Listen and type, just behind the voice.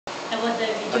about the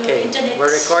video. Okay, Internet. we're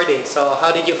recording. So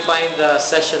how did you find the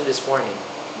session this morning?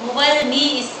 Mobile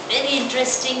me is very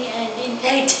interesting, and in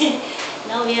fact,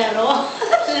 now we are all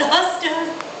lost.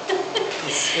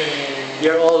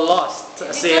 You're all lost.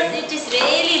 Because it is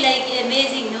really like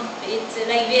amazing, no? It's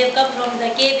like we have come from the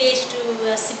cave age to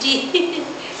a city.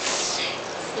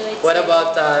 So it's What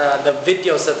about the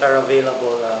videos that are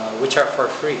available, which are for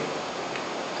free?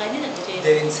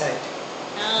 They're inside.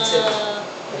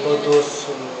 About those.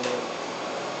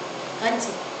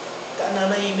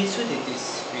 Nana image with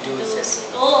this video is.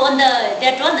 Oh, on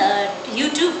that one,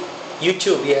 YouTube.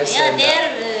 YouTube, yes. Yeah, and,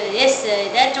 yes,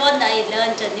 that one I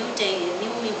learned new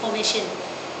information,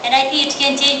 and I think it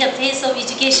can change the face of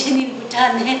education in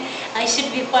Bhutan. I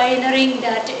should be pioneering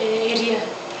that area.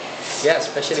 yeah,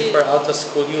 especially for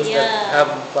out-of-school youth that have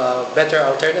better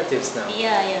alternatives now.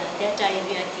 Yeah, that I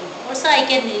think. Also, I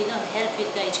can help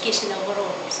with the education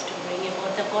overall, also to bring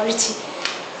about the quality.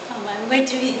 I'm going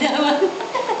to be the one.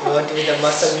 You want to be the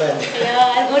muscle man?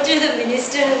 Yeah, I'll go to the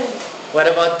minister. What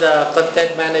about the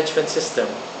content management system?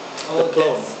 Oh, the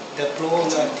clone? The clone,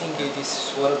 I think it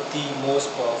is one of the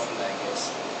most powerful, I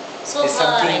guess. So it's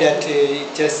something that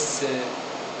just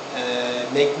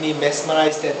make me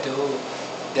mesmerized that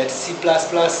that C++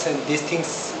 and these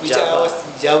things which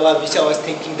Java, which I was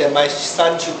thinking that my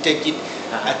son should take it.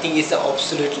 I think it's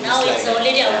absolutely now it's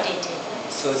already outdated.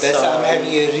 So that's I'm having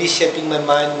a reshaping my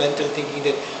mind, mental thinking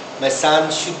that my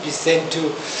son should be sent to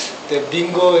the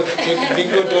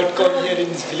bingo.com here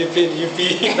in Philippines, UP.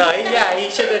 No, yeah, he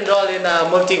should enroll in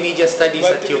multimedia studies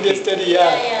at UP. Multimedia study,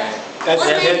 yeah.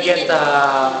 Then he'll get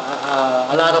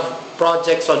a lot of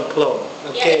projects on clone.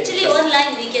 Okay. Yeah, actually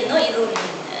online we can enroll him.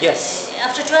 Yes.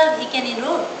 After 12 he can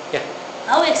enroll. Yeah.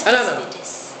 How expensive it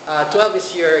is? 12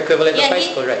 is your equivalent of high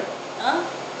school, right?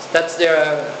 That's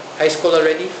their high school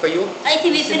already for you? I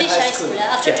think we finish high school.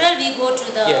 After 12 we go to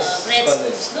the grad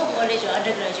schools, college or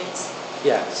undergraduates.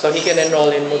 Yeah, so he can enroll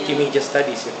in multimedia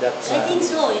studies if that's... I think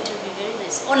so, it will be very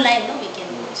nice. Online, we can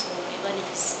do so even if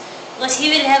it's... Because he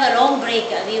will have a long break,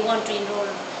 we want to enroll.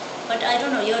 But I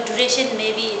don't know, your duration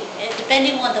may be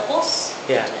depending on the course.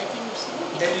 Yeah. I think so.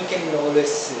 Then we can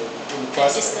always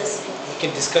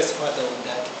discuss further on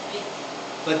that.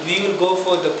 But we will go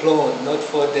for the clone, not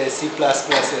for the C++ or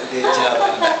the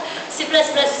Java. C++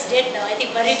 is dead now, I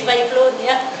think buried by clone,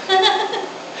 yeah.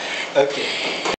 Okay.